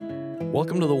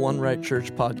Welcome to the One Right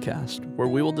Church podcast, where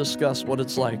we will discuss what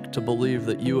it's like to believe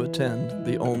that you attend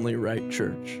the only right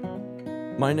church.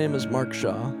 My name is Mark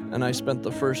Shaw, and I spent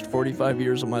the first 45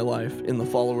 years of my life in the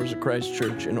Followers of Christ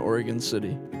Church in Oregon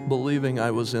City, believing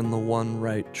I was in the one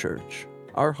right church.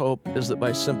 Our hope is that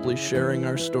by simply sharing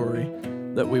our story,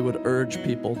 that we would urge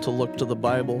people to look to the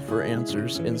Bible for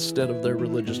answers instead of their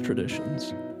religious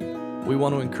traditions. We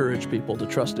want to encourage people to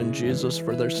trust in Jesus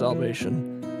for their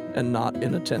salvation and not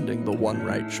in attending the one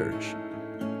right church.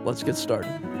 Let's get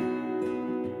started.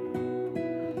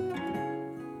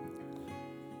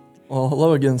 Well,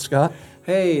 hello again, Scott.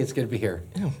 Hey, it's good to be here.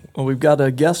 Yeah. Well, we've got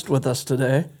a guest with us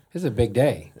today. This is a big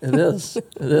day. It is. It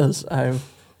is. I've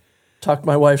talked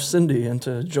my wife, Cindy,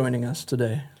 into joining us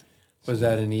today. Was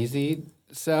that an easy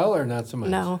sell or not so much?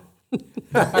 No.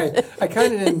 I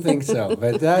kind of didn't think so,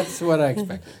 but that's what I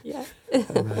expected. Yeah.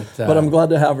 But I'm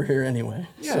glad to have her here anyway.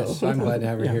 Yes, So, I'm glad to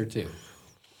have her yeah. here too.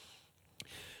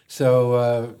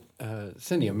 So,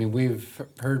 Cindy, I mean, we've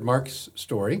heard Mark's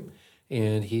story,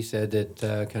 and he said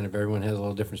that kind of everyone has a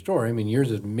little different story. I mean, yours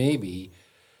is maybe,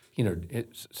 at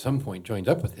some point joins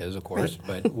up with his, of course,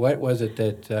 but what was it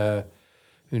that,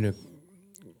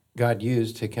 God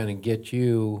used to kind of get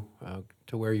you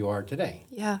to where you are today?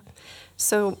 Yeah.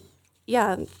 So,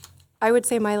 yeah, I would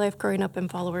say my life growing up in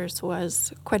Followers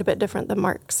was quite a bit different than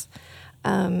Mark's.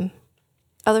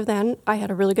 Other than I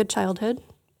had a really good childhood,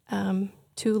 2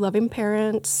 loving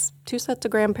parents, 2 sets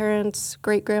of grandparents,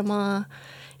 great-grandma,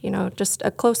 just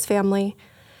a close family.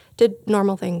 Did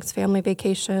normal things, family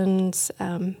vacations.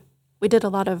 We did a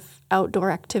lot of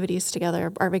outdoor activities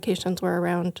together. Our vacations were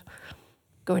around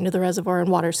going to the reservoir and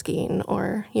water skiing,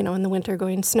 or, in the winter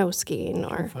going snow skiing,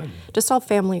 or just all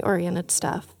family-oriented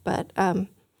stuff. But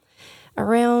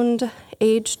around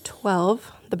age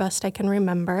 12, the best I can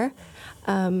remember,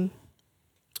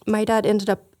 my dad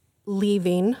ended up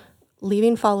leaving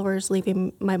Followers,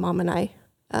 leaving my mom and I.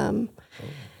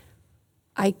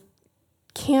 I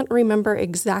can't remember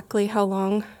exactly how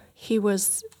long he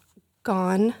was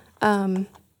gone.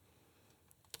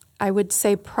 I would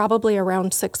say probably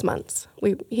around 6 months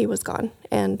he was gone.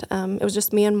 And it was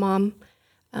just me and Mom.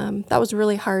 That was a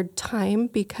really hard time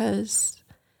because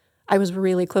I was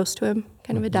really close to him,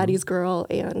 kind of a daddy's girl.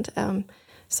 And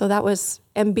so that was,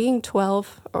 and being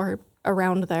 12 or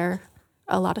around there,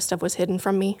 a lot of stuff was hidden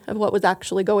from me of what was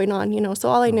actually going on, So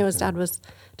all I knew is Dad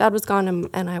was gone,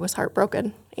 and I was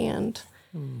heartbroken. And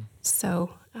so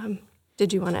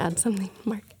did you want to add something,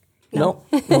 Mark? No,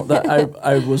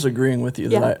 I was agreeing with you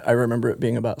that I remember it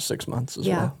being about 6 months as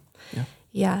well.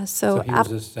 Yeah. So he was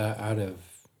just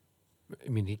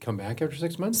he'd come back after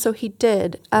 6 months? So he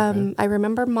did. Okay. I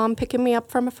remember Mom picking me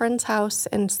up from a friend's house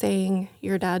and saying,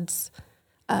 your dad's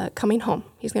coming home.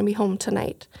 He's going to be home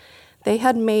tonight. They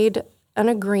had made an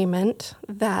agreement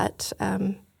that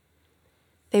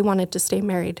they wanted to stay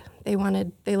married. They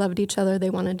loved each other. They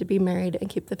wanted to be married and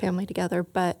keep the family together,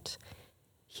 but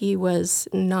he was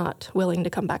not willing to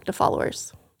come back to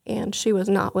Followers, and she was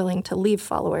not willing to leave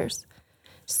Followers.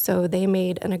 So they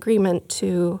made an agreement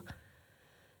to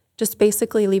just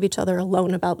basically leave each other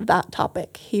alone about that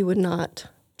topic. He would not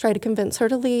try to convince her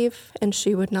to leave, and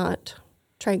she would not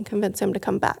try and convince him to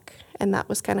come back. And that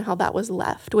was kind of how that was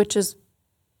left, which is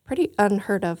pretty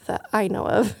unheard of that I know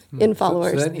of in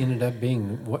Followers. So that ended up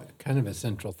being what kind of a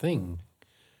central thing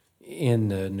in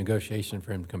the negotiation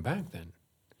for him to come back then?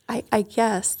 I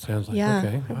guess. Sounds like, yeah.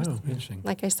 okay, wow, interesting.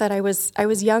 Like I said, I was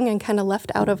young and kind of left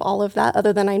out of all of that,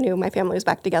 other than I knew my family was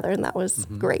back together, and that was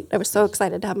great. I was so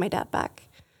excited to have my dad back.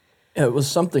 It was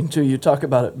something, too, you talk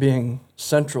about it being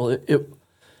central.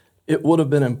 It would have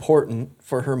been important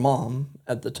for her mom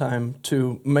at the time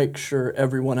to make sure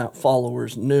everyone at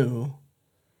Followers knew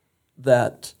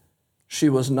that she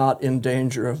was not in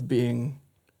danger of being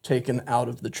taken out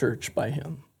of the church by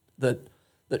him, that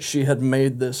she had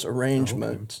made this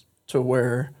arrangement to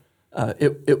where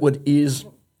it would ease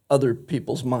other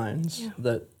people's minds.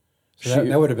 That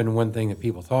that would have been one thing that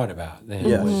people thought about then,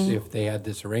 was if they had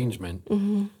this arrangement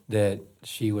that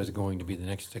she was going to be the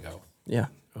next to go. Yeah.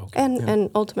 Okay. And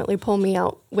ultimately pull me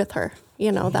out with her.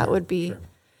 That would be. Sure.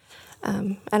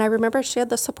 And I remember she had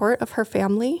the support of her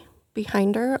family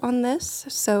behind her on this.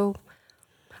 So,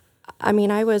 I mean,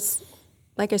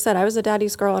 like I said, I was a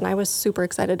daddy's girl, and I was super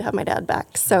excited to have my dad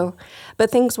back. So,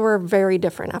 but things were very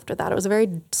different after that. It was a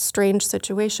very strange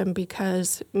situation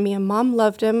because me and Mom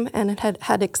loved him and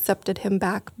had accepted him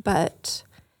back, but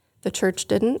the church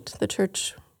didn't. The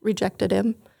church rejected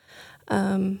him.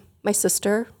 My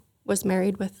sister was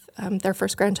married with their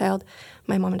first grandchild,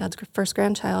 my mom and dad's first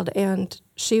grandchild, and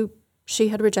she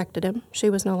had rejected him. She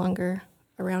was no longer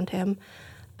around him.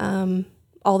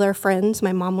 all their friends.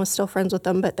 My mom was still friends with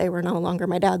them, but they were no longer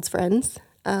my dad's friends.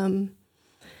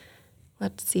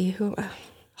 Let's see,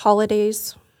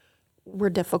 holidays were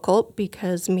difficult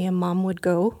because me and mom would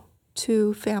go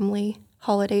to family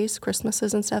holidays,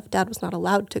 Christmases and stuff. Dad was not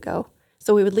allowed to go.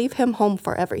 So we would leave him home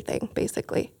for everything,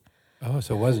 basically. Oh,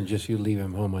 so it wasn't just you leave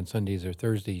him home on Sundays or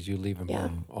Thursdays, you leave him Yeah.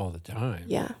 home all the time.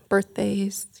 Yeah,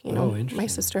 birthdays, Oh, interesting. my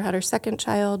sister had her second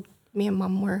child. Me and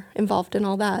mom were involved in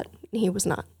all that. He was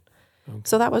not. Okay.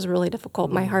 So that was really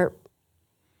difficult. My heart,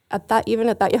 even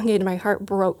at that young age, my heart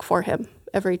broke for him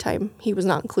every time he was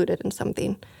not included in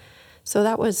something. So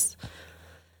that was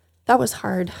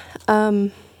hard.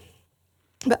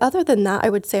 But other than that, I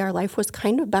would say our life was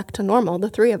kind of back to normal. The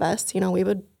three of us, we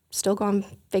would still go on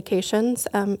vacations.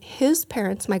 His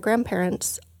parents, my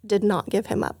grandparents, did not give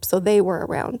him up, so they were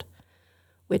around,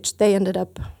 which they ended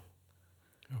up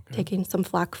taking some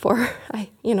flack for.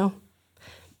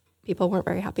 People weren't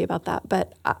very happy about that,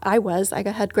 but I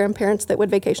had grandparents that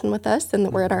would vacation with us and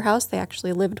that were at our house. They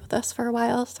actually lived with us for a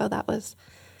while, so that was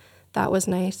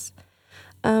nice.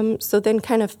 So then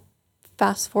kind of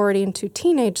fast forwarding to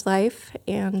teenage life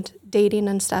and dating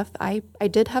and stuff, I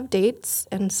did have dates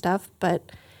and stuff,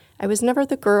 but I was never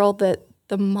the girl that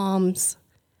the moms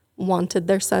wanted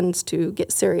their sons to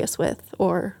get serious with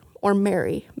or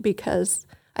marry, because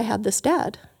I had this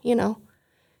dad,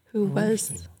 who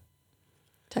was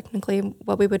technically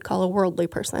what we would call a worldly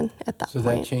person at that So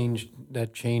point.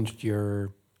 that changed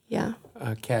your Yeah.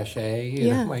 cachet,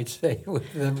 Yeah. you might say,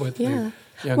 with the Yeah.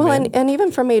 young Well, men. and even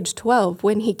from age 12,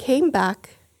 when he came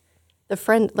back,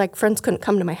 friends couldn't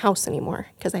come to my house anymore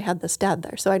because I had this dad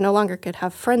there. So I no longer could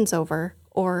have friends over,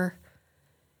 or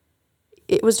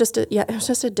it was just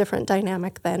a different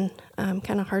dynamic then.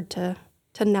 Kind of hard to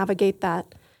navigate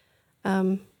that.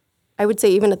 I would say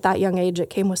even at that young age, it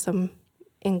came with some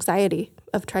anxiety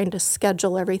of trying to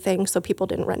schedule everything so people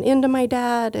didn't run into my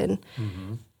dad. And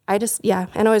I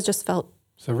always just felt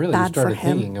So really, you bad for started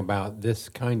him. thinking about this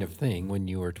kind of thing when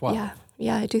you were 12.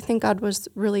 Yeah, I do think God was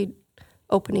really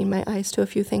opening my eyes to a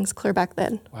few things clear back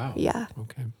then. Wow. Yeah.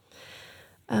 Okay.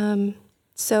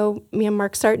 So me and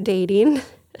Mark start dating.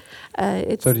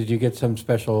 So did you get some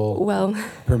special Well,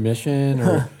 permission,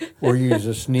 or were you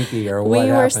just sneaky, or what we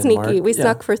were happened, sneaky. Mark? We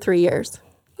snuck for 3 years.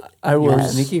 I You were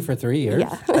was sneaky for 3 years?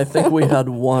 Yeah. I think we had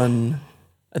one.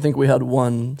 I think we had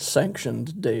one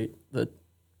sanctioned date that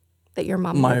That your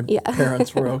mom my yeah.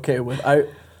 parents were okay with.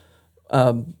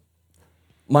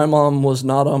 My mom was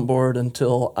not on board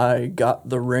until I got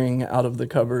the ring out of the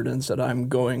cupboard and said, "I'm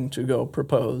going to go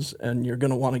propose, and you're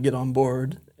going to want to get on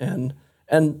board." And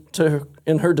in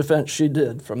her defense, she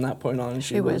did from that point on.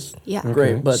 She was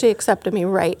great, Okay. but she accepted me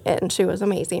right, and she was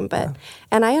amazing. But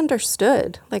and I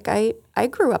understood. Like I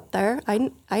grew up there.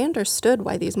 I understood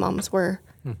why these moms were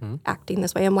acting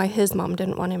this way and why his mom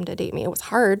didn't want him to date me. It was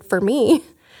hard for me,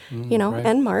 right.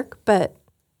 and Mark, but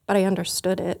I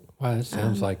understood it. Wow, that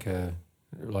sounds like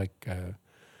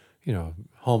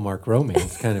Hallmark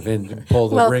romance kind of pull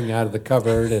the Well- ring out of the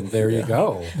cupboard and there you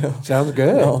go. Sounds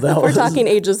good. well, that We're was talking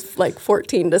ages like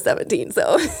 14 to 17,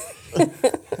 so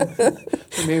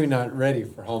Maybe not ready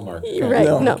for Hallmark. right?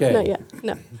 No, Okay. not yet.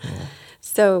 No.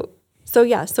 So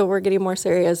we're getting more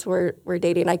serious. We're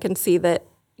dating. I can see that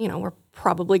we're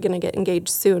probably going to get engaged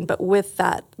soon. But with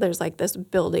that, there's like this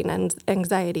building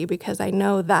anxiety because I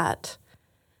know that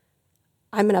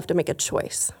I'm going to have to make a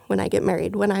choice when I get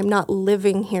married, when I'm not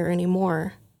living here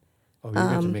anymore. Oh, you're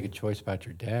going to make a choice about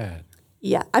your dad.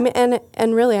 Yeah, I mean,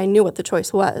 and really, I knew what the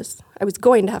choice was. I was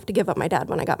going to have to give up my dad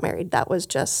when I got married. That was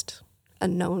just a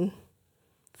known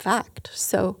fact.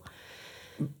 So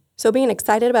being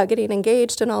excited about getting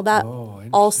engaged and all that Oh,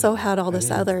 also had all I this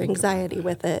didn't other think about anxiety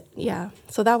with it. Yeah,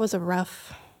 so that was a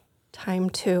rough time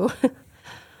too.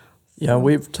 Yeah,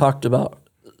 we've talked about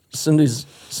Cindy's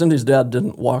dad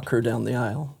didn't walk her down the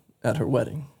aisle at her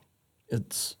wedding.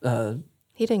 It's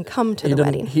He didn't come to he the didn't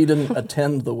wedding. he didn't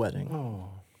attend the wedding.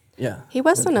 Oh, Yeah, He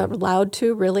wasn't allowed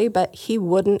to, really, but he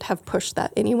wouldn't have pushed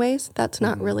that anyways. That's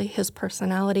not really his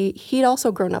personality. He'd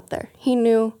also grown up there. He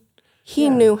knew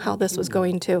how this was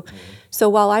going to. So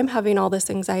while I'm having all this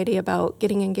anxiety about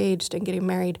getting engaged and getting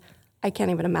married, I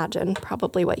can't even imagine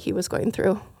probably what he was going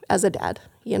through as a dad,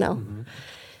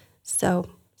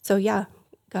 So yeah,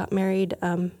 got married.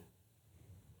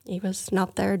 He was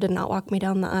not there, did not walk me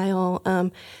down the aisle.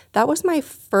 That was my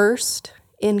first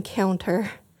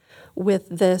encounter with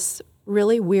this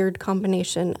really weird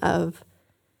combination of,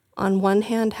 on one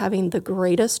hand, having the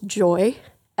greatest joy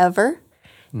ever,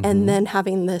 and then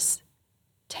having this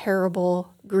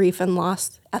terrible grief and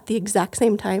loss at the exact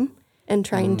same time, and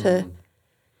trying to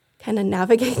kind of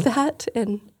navigate that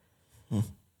and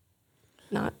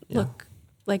not look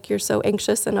like you're so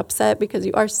anxious and upset because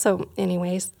you are so.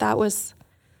 Anyways, that was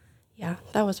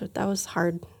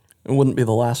hard. It wouldn't be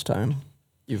the last time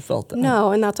you felt that.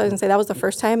 No, and that's what I was gonna say. That was the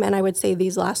first time, and I would say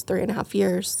these last 3.5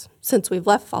 years since we've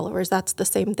left Followers, that's the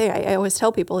same thing. I always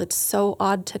tell people it's so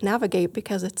odd to navigate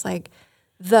because it's like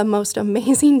the most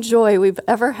amazing joy we've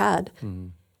ever had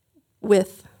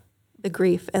with the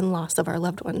grief and loss of our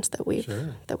loved ones that we've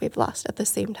lost at the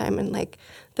same time, and like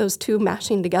those two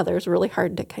mashing together is really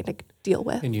hard to kind of deal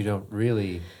with. And you don't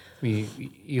really, I mean,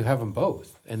 you have them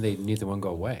both, and they neither one go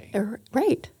away.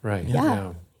 Right. Right.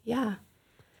 Yeah.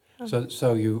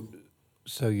 So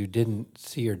you didn't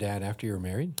see your dad after you were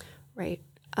married? Right.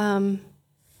 I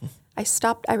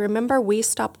remember we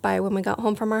stopped by when we got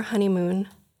home from our honeymoon.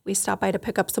 We stopped by to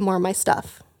pick up some more of my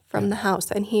stuff from the house.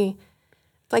 And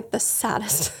like the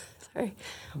saddest,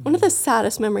 one of the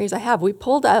saddest memories I have, we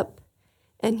pulled up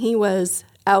and he was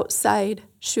outside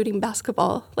shooting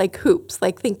basketball, like hoops,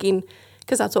 like thinking,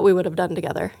 because that's what we would have done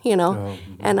together, you know? Oh,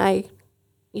 and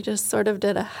he just sort of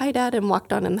did a hi, Dad, and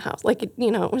walked on in the house. Like, it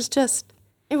was just,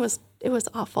 it was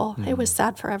awful. It was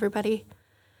sad for everybody.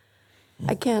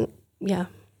 I can't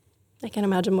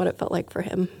imagine what it felt like for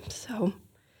him. So,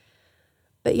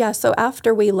 but yeah, so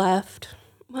after we left,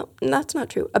 well, that's not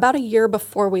true. About a year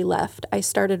before we left, I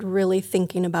started really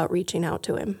thinking about reaching out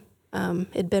to him.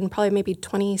 It'd been probably maybe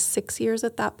 26 years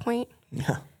at that point.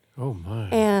 Yeah. Oh, my.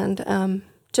 And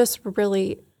just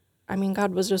really,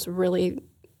 God was just really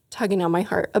tugging on my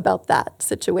heart about that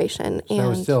situation. So and it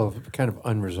was still kind of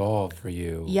unresolved for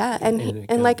you. Yeah,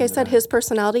 and like I said, his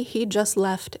personality, he just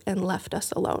left and left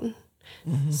us alone.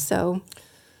 Mm-hmm. So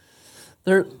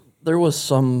there was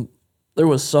some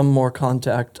more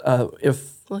contact.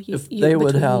 If they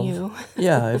would have,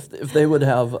 if they would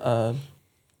have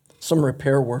some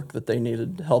repair work that they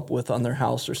needed help with on their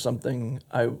house or something,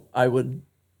 I would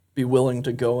be willing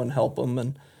to go and help them,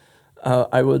 and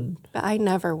I would. But I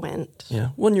never went. Yeah,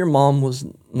 when your mom was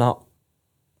not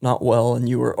well and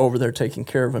you were over there taking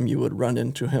care of him, you would run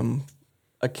into him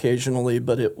occasionally,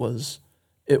 but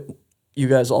you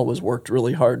guys always worked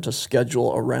really hard to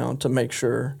schedule around to make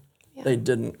sure they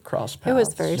didn't cross paths. It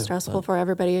was very stressful for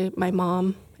everybody. My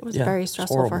mom, it was very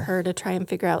stressful for her to try and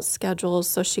figure out schedules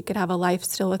so she could have a life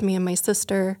still with me and my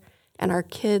sister and our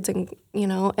kids, and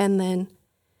and then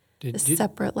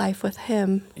separate life with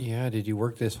him. Yeah, did you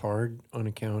work this hard on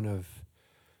account of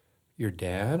your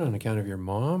dad, on account of your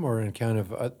mom, or on account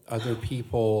of other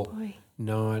people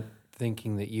not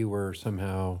thinking that you were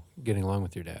somehow getting along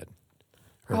with your dad?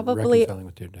 Or reconciling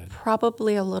with your dad?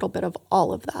 Probably a little bit of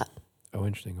all of that. Oh,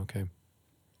 interesting. Okay.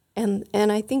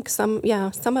 And I think some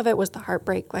of it was the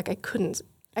heartbreak. Like I couldn't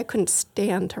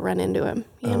stand to run into him,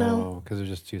 Oh, because it was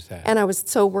just too sad. And I was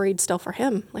so worried still for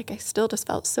him. Like I still just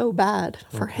felt so bad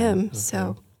for him. Okay.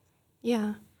 So,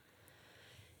 yeah.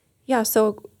 Yeah,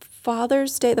 so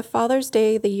the Father's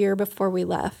Day the year before we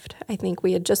left, I think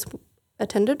we had just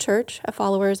attended church at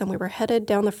Followers, and we were headed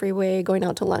down the freeway going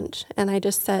out to lunch. And I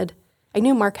just said, I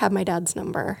knew Mark had my dad's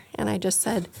number, and I just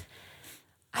said,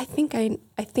 I think I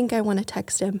want to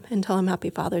text him and tell him Happy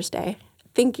Father's Day,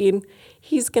 thinking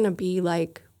he's going to be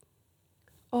like,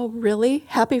 oh, really?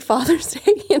 Happy Father's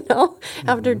Day,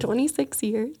 after 26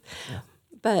 years. Yeah.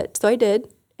 But so I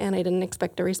did, and I didn't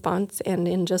expect a response. And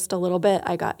in just a little bit,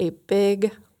 I got a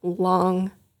big,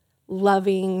 long,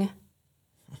 loving,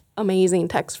 amazing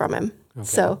text from him. Okay.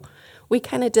 So we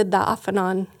kind of did that off and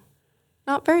on,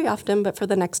 not very often, but for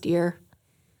the next year.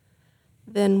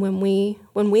 Then when we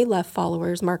left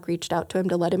Followers, Mark reached out to him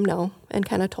to let him know and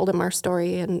kind of told him our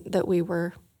story and that we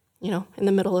were, in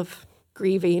the middle of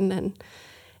grieving,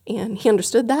 and he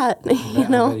understood that, I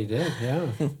bet he did, yeah.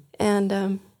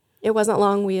 And it wasn't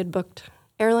long. We had booked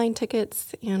airline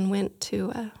tickets and went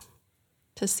to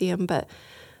see him. But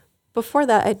before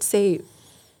that, I'd say,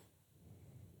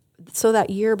 so that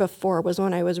year before was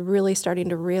when I was really starting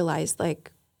to realize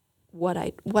like what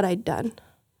I'd done,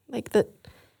 like that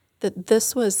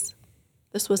this was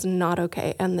not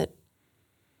okay, and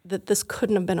that this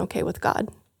couldn't have been okay with God,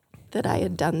 that I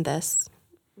had done this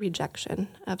rejection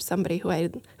of somebody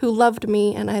who loved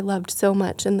me and I loved so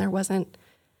much, and there wasn't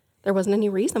any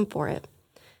reason for it.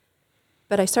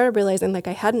 But I started realizing like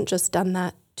I hadn't just done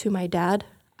that to my dad,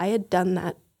 I had done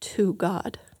that to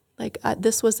God. Like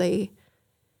this was I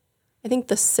think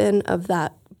the sin of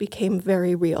that became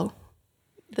very real,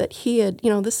 that he had,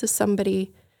 this is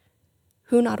somebody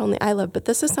who not only I love, but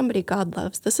this is somebody God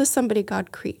loves. This is somebody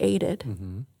God created.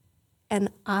 Mm-hmm. And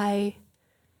I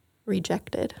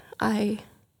rejected. That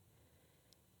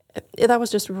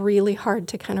was just really hard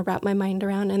to kind of wrap my mind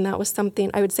around. And that was something,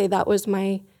 I would say that was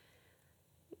my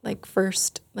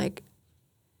first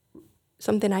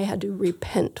something I had to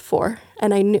repent for,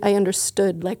 and I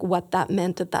understood like what that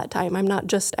meant at that time. I'm not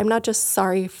just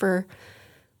sorry for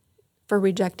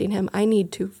rejecting him. I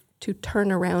need to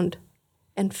turn around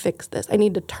and fix this. I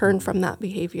need to turn from that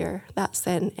behavior, that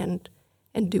sin,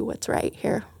 and do what's right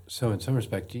here. So in some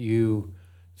respect,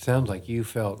 sounds like you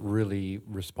felt really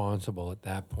responsible at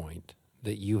that point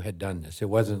that you had done this. It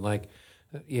wasn't like,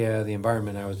 the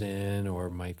environment I was in or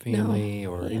my family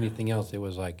or anything else. It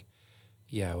was like,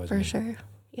 it was For me. sure.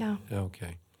 Yeah.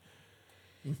 Okay.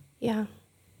 Yeah.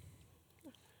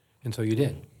 And so you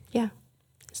did. Yeah.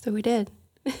 So we did.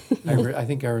 I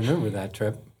think I remember that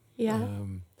trip. Yeah.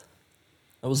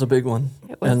 That was a big one.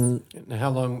 It was. And And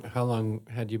how long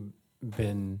had you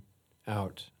been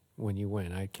out when you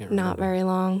went? I can't remember. Not very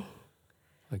long.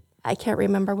 Like- I can't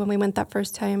remember when we went that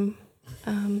first time.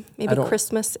 Maybe don't-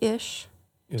 Christmas-ish.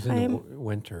 It was in the time.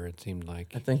 winter, it seemed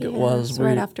like. I think it Yeah, was.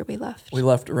 right after we left. We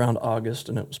left around August,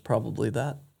 and it was probably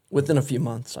that. Within a few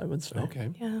months, I would say.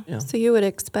 Okay. Yeah. Yeah. So you would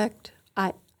expect,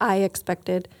 I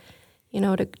expected,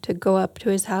 to go up to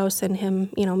his house and him,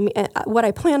 what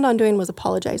I planned on doing was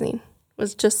apologizing,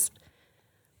 was just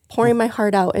pouring my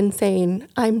heart out and saying,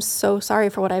 I'm so sorry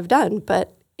for what I've done.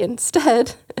 But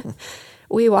instead,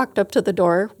 we walked up to the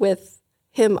door with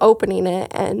him opening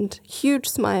it and huge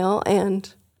smile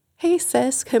and, hey,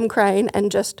 sis, him crying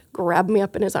and just grabbed me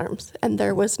up in his arms. And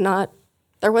there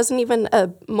wasn't even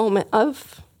a moment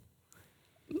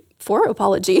for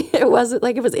apology. It wasn't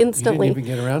like it was instantly. You didn't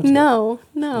even get around to it. No.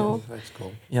 Yeah, that's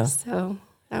cool. Yeah. So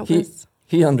that He was,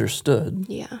 he understood.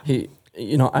 yeah. I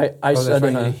Oh, said that's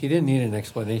in right. a He didn't need an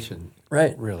explanation,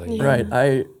 right. really. Yeah.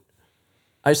 Right.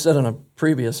 I said in a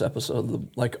previous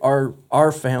episode, like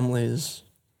our families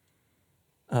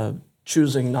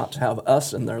choosing not to have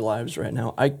us in their lives right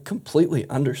now, I completely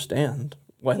understand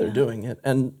why they're Yeah. doing it.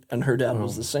 And her dad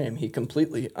was the same. He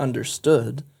completely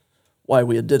understood why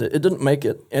we did it. It didn't make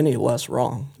it any less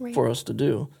wrong Right. for us to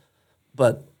do,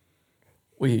 but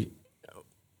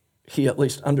he at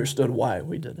least understood why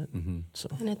we did it. So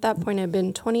And at that point, it had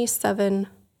been 27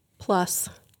 plus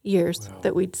years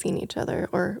that we'd seen each other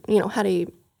or,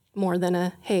 had more than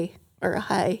a hey or a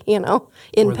hi, in More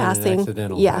than an passing.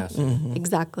 accidental Yeah, pass.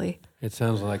 exactly. It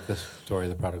sounds like the story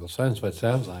of the prodigal son. But it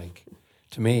sounds like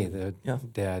to me the Yeah.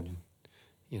 dad,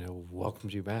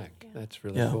 welcomes you back. That's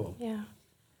really Yeah. cool. Yeah.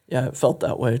 yeah, it felt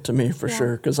that way to me for Yeah.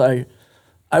 sure. Because I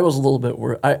was a little bit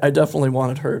worried. I definitely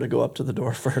wanted her to go up to the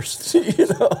door first. You're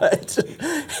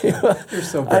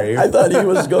so brave. I thought he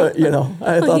was going.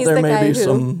 I thought he's there the may guy be who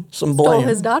some Stole blame.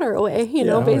 his daughter away,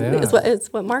 Yeah. basically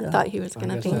is what Mark Yeah. thought he was I going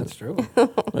to guess be. that's true.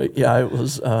 But yeah, it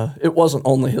was. It wasn't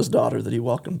only his daughter that he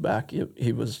welcomed back.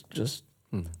 He was just.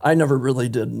 I never really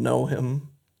did know him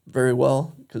very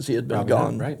well because he had been Probably not,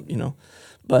 gone. right.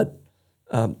 But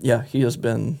he has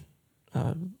been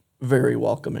very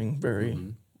welcoming, very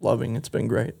loving. It's been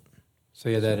great. So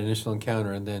you had that initial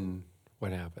encounter, and then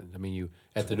what happened? I mean, you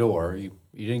at the door. You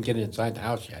didn't get inside the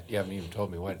house yet. You haven't even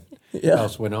told me what Yeah.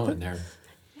 else went on there.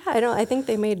 Yeah, I think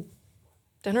they made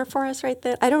dinner for us right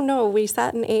then. I don't know. We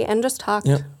sat and ate and just talked.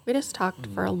 Yep. We just talked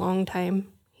for a long time.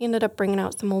 He ended up bringing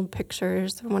out some old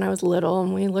pictures from when I was little,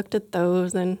 and we looked at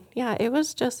those. And yeah, it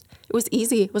was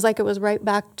easy. It was like it was right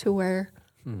back to where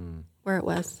it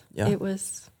was. Yeah. It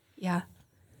was,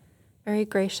 very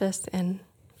gracious and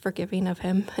forgiving of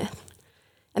him.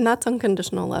 And that's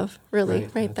unconditional love, really,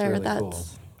 right That's there. really That's, cool.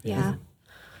 yeah.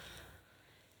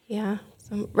 Yeah.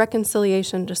 So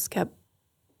reconciliation just kept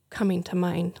coming to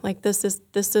mind. Like this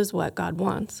is what God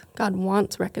wants. God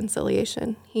wants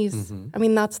reconciliation. I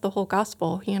mean, that's the whole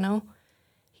gospel, He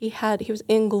was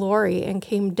in glory and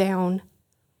came down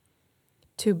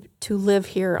to live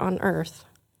here on earth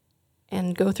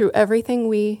and go through everything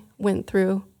we went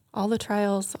through, all the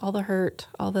trials, all the hurt,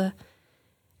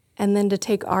 and then to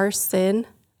take our sin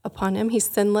upon Him. He's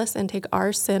sinless, and take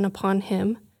our sin upon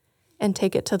Him and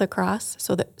take it to the cross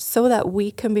so that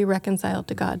we can be reconciled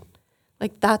to God.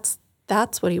 Like that's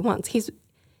what He wants.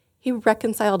 He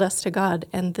reconciled us to God,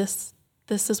 and this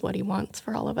is what He wants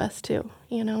for all of us too,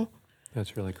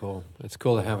 That's really cool. It's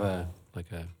cool to have a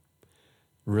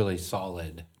really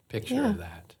solid picture of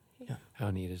that. Yeah. How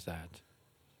neat is that?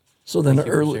 So then Thank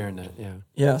you for early. sharing that. Yeah.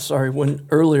 Yeah, sorry.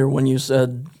 When you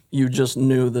said you just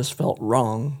knew this felt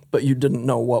wrong, but you didn't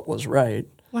know what was right.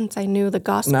 Once I knew the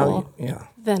gospel, Now, yeah,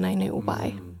 then I knew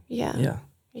why. Yeah. yeah,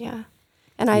 Yeah.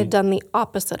 And I had done the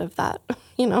opposite of that,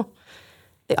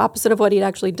 the opposite of what He'd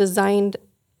actually designed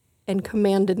and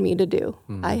commanded me to do.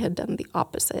 I had done the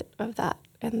opposite of that.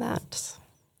 And that's.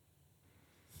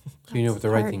 So you knew what the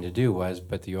right hard. thing to do was,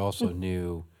 but you also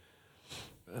knew,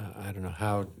 I don't know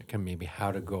how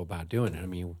to go about doing it. I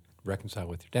mean, you reconcile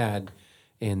with your dad,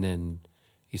 and then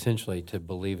essentially to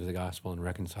believe the gospel and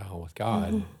reconcile with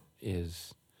God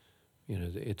is,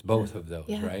 it's both of those,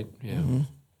 Yeah. right? Yeah. Mm-hmm.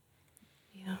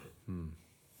 Yeah.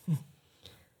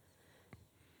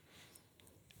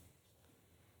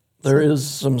 There is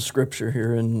some scripture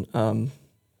here in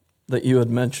that you had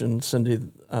mentioned, Cindy,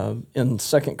 in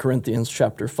 2 Corinthians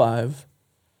chapter 5.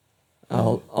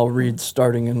 I'll read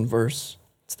starting in verse.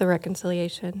 It's the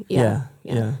reconciliation. Yeah.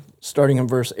 Starting in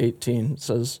verse 18, it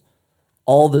says,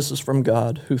 "All this is from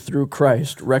God, who through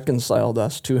Christ reconciled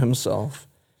us to himself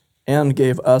and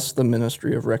gave us the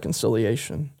ministry of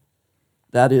reconciliation.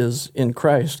 That is, in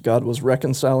Christ, God was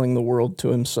reconciling the world to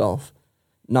himself,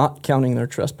 not counting their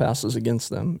trespasses against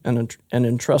them, and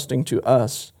entrusting to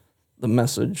us the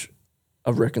message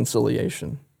of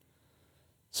reconciliation."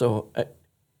 So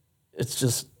it's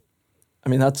just,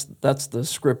 that's the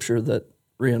scripture that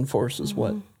reinforces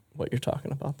what you're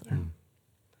talking about there.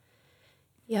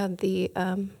 Yeah,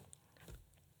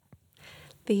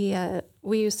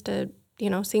 we used to,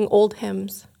 sing old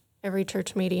hymns every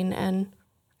church meeting, and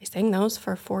I sang those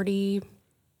for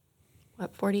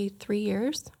 43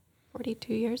 years,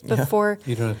 42 years before.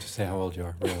 You don't have to say how old you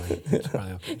are, really. It's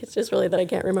probably okay. It's just really that I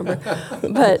can't remember.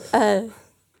 But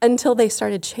until they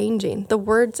started changing, the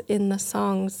words in the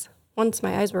songs, once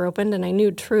my eyes were opened and I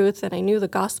knew truth and I knew the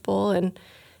gospel, and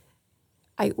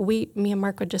me and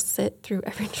Mark would just sit through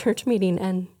every church meeting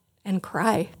and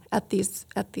cry at these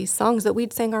songs that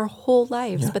we'd sang our whole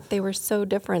lives, but they were so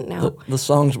different now. The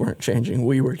songs weren't changing;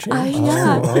 we were changing.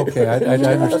 Oh, okay. I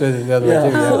understood it the other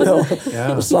way, too.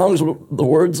 Yeah. The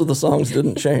words of the songs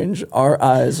didn't change. Our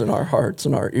eyes and our hearts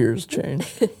and our ears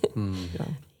changed.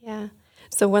 Yeah.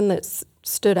 So one that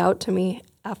stood out to me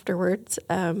afterwards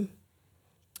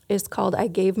is called "I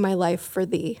Gave My Life for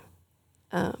Thee."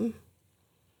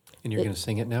 And you're going to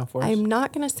sing it now for us? I'm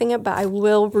not going to sing it, but I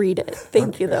will read it.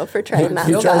 Thank you, though, for trying that.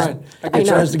 He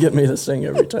Tries to get me to sing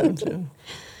every time, too.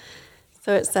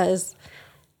 So it says,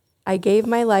 "I gave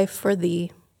my life for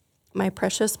thee, my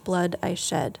precious blood I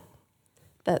shed,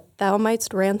 that thou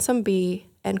mightst ransom be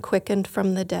and quickened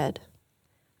from the dead.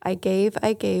 I gave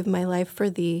my life for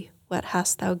thee, what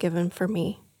hast thou given for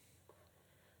me?"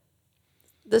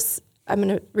 I'm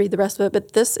going to read the rest of it,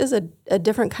 but this is a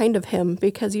different kind of hymn,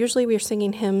 because usually we're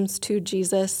singing hymns to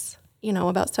Jesus,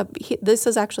 about stuff. This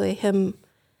is actually a hymn,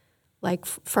 like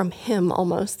from him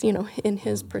almost, in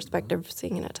his perspective,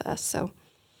 singing it to us. So,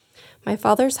 "My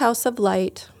Father's house of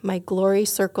light, my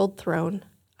glory-circled throne,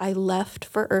 I left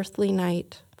for earthly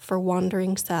night, for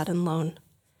wandering sad and lone.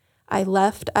 I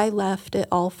left it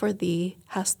all for thee,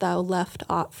 hast thou left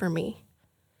aught for me?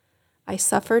 I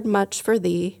suffered much for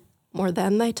thee, more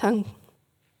than thy tongue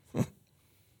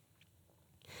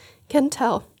can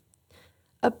tell,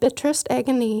 a bitterest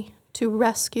agony to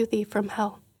rescue thee from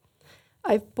hell.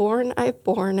 I've borne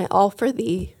it all for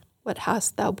thee, what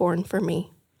hast thou borne for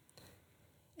me?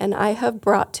 And I have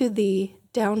brought to thee,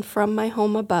 down from my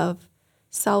home above,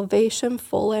 salvation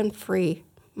full and free,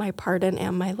 my pardon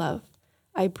and my love.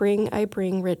 I bring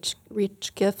rich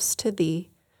gifts to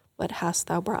thee, what hast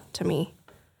thou brought to me?"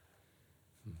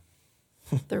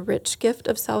 The rich gift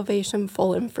of salvation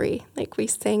full and free. Like, we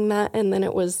sang that, and then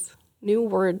it was new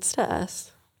words to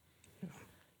us.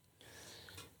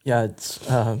 Yeah, it's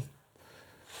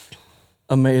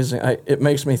amazing. It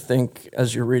makes me think,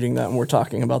 as you're reading that and we're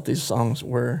talking about these songs,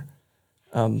 where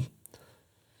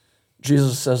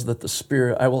Jesus says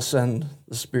that I will send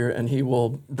the Spirit, and he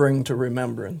will bring to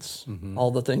remembrance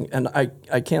all the things. And I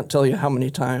can't tell you how many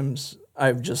times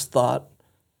I've just thought,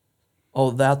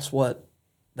 oh, that's what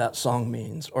that song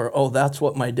means, or, oh, that's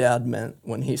what my dad meant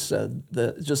when he said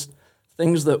that. Just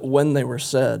things that when they were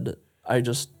said, you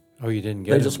didn't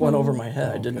get it? They just went over my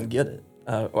head. I didn't get it.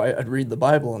 I'd read the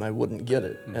Bible and I wouldn't get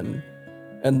it. And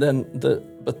then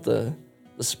the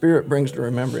Spirit brings to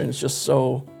remembrance. It's just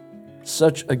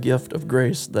such a gift of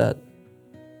grace that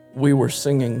we were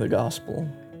singing the gospel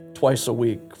twice a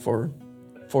week for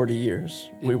 40 years.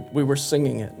 We were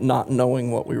singing it, not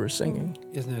knowing what we were singing.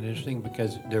 Isn't that interesting?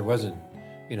 Because there wasn't,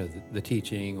 the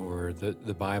teaching or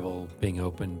the Bible being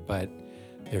open, but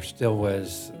there still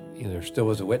was,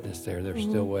 a witness there. There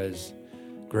still was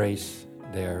grace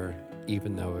there,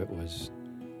 even though it was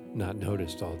not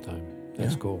noticed all the time.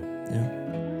 That's cool. Yeah.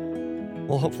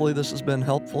 Well, hopefully this has been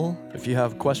helpful. If you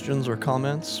have questions or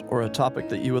comments or a topic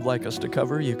that you would like us to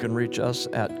cover, you can reach us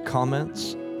at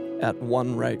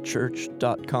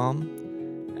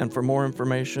comments@onerightchurch.com. And for more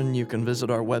information, you can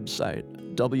visit our website,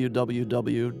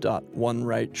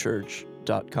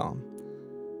 www.onerightchurch.com.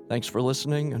 Thanks for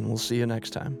listening, and we'll see you next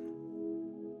time.